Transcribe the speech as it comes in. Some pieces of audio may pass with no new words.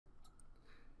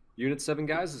Unit 7,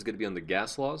 guys, is going to be on the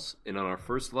gas laws, and on our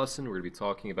first lesson, we're going to be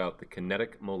talking about the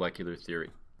kinetic molecular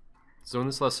theory. So in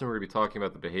this lesson, we're going to be talking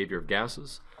about the behavior of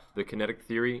gases, the kinetic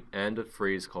theory, and a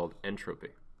phrase called entropy.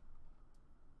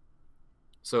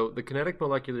 So the kinetic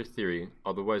molecular theory,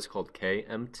 otherwise called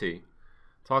KMT,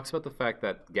 talks about the fact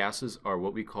that gases are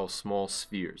what we call small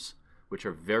spheres, which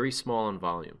are very small in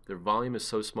volume. Their volume is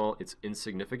so small it's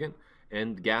insignificant,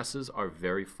 and gases are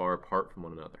very far apart from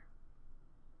one another.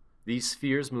 These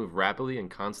spheres move rapidly in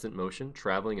constant motion,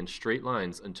 traveling in straight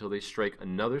lines until they strike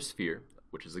another sphere,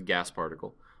 which is a gas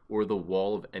particle, or the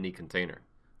wall of any container.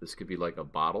 This could be like a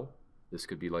bottle, this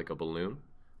could be like a balloon,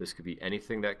 this could be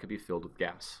anything that could be filled with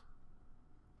gas.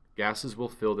 Gases will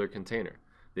fill their container.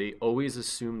 They always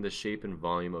assume the shape and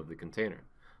volume of the container.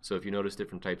 So if you notice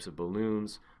different types of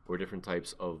balloons or different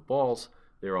types of balls,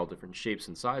 they're all different shapes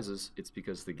and sizes. It's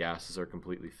because the gases are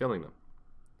completely filling them.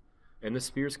 And the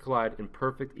spheres collide in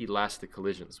perfect elastic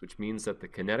collisions, which means that the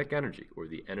kinetic energy, or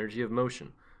the energy of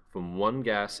motion, from one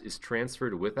gas is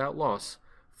transferred without loss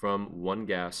from one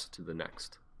gas to the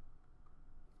next.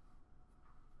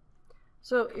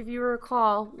 So if you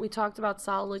recall, we talked about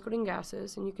solid, liquid, and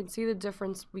gases, and you can see the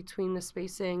difference between the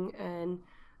spacing and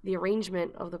the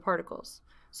arrangement of the particles.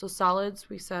 So solids,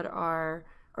 we said, are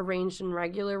arranged in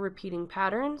regular repeating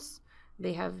patterns.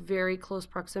 They have very close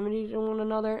proximity to one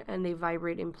another, and they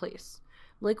vibrate in place.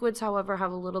 Liquids, however,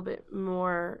 have a little bit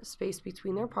more space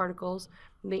between their particles.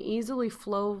 They easily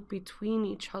flow between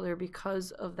each other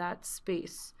because of that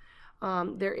space.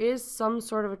 There is some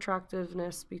sort of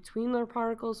attractiveness between their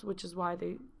particles, which is why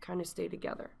they kind of stay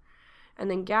together. And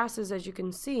then gases, as you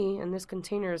can see, and this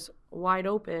container is wide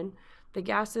open, the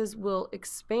gases will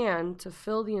expand to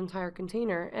fill the entire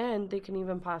container, and they can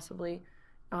even possibly,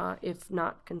 if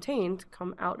not contained,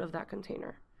 come out of that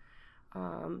container.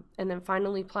 And then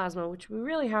finally plasma, which we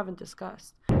really haven't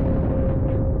discussed.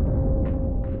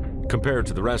 Compared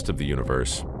to the rest of the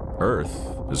universe,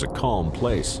 Earth is a calm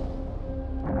place.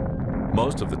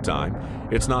 Most of the time,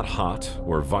 it's not hot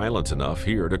or violent enough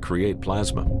here to create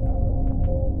plasma.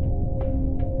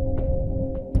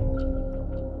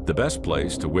 The best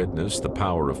place to witness the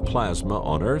power of plasma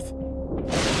on Earth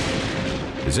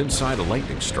is inside a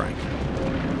lightning strike.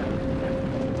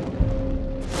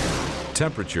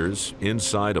 Temperatures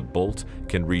inside a bolt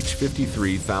can reach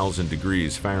 53,000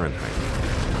 degrees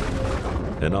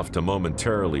Fahrenheit, enough to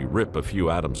momentarily rip a few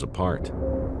atoms apart.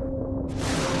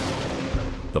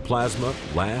 The plasma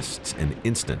lasts an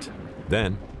instant.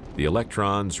 Then the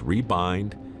electrons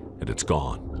rebind and it's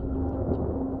gone.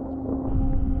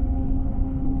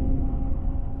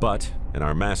 But in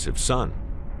our massive sun,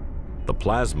 the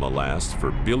plasma lasts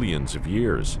for billions of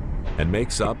years and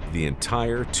makes up the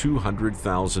entire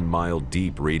 200,000-mile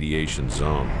deep radiation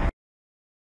zone.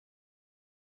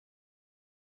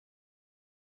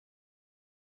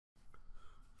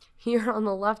 Here on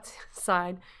the left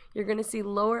side, you're going to see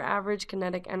lower average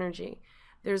kinetic energy.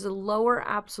 There's a lower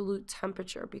absolute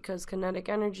temperature because kinetic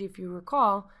energy, if you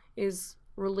recall, is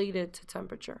related to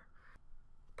temperature.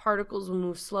 Particles will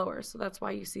move slower, so that's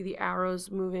why you see the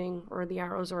arrows moving, or the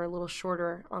arrows are a little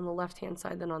shorter on the left-hand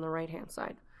side than on the right-hand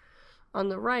side. On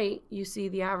the right, you see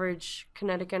the average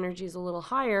kinetic energy is a little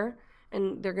higher,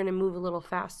 and they're going to move a little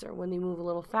faster. When they move a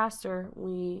little faster,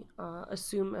 we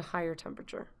assume a higher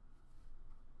temperature.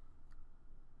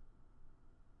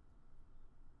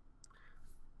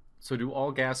 So do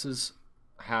all gases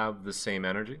have the same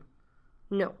energy?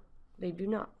 No, they do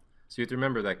not. So you have to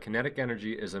remember that kinetic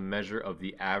energy is a measure of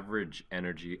the average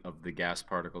energy of the gas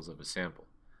particles of a sample.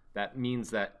 That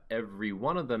means that every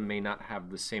one of them may not have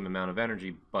the same amount of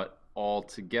energy, but all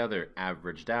together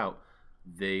averaged out,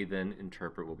 they then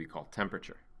interpret what we call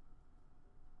temperature.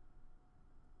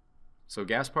 So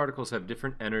gas particles have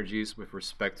different energies with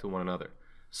respect to one another.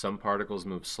 Some particles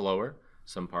move slower,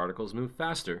 some particles move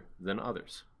faster than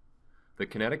others. The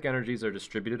kinetic energies are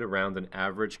distributed around an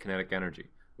average kinetic energy,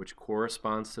 which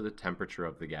corresponds to the temperature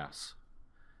of the gas.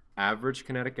 Average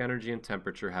kinetic energy and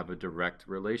temperature have a direct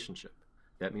relationship.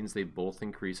 That means they both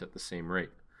increase at the same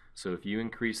rate. So if you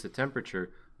increase the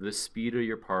temperature, the speed of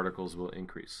your particles will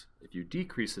increase. If you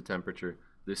decrease the temperature,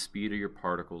 the speed of your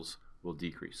particles will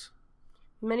decrease.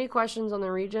 Many questions on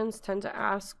the regions tend to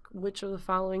ask which of the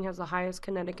following has the highest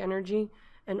kinetic energy,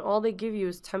 and all they give you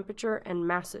is temperature and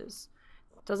masses.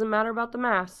 It doesn't matter about the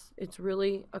mass, it's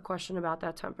really a question about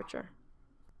that temperature.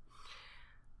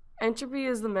 Entropy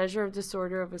is the measure of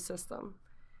disorder of a system,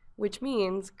 which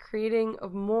means creating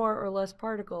of more or less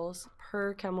particles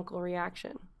per chemical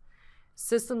reaction.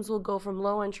 Systems will go from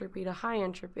low entropy to high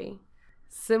entropy.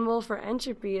 Symbol for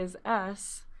entropy is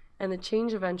S, and the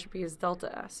change of entropy is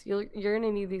delta S. You're going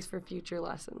to need these for future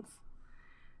lessons.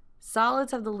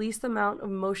 Solids have the least amount of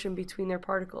motion between their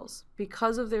particles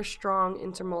because of their strong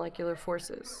intermolecular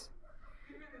forces.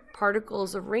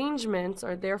 Particles' arrangements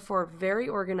are therefore very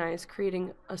organized,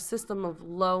 creating a system of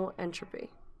low entropy.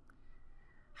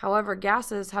 However,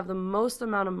 gases have the most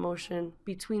amount of motion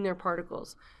between their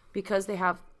particles because they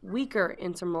have weaker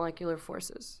intermolecular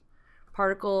forces.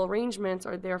 Particle arrangements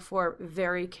are therefore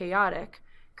very chaotic,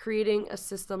 creating a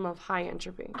system of high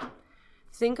entropy.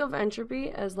 Think of entropy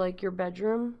as like your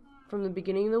bedroom from the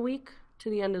beginning of the week to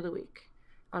the end of the week.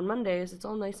 On Mondays, it's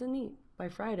all nice and neat. By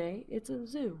Friday, it's a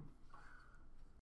zoo.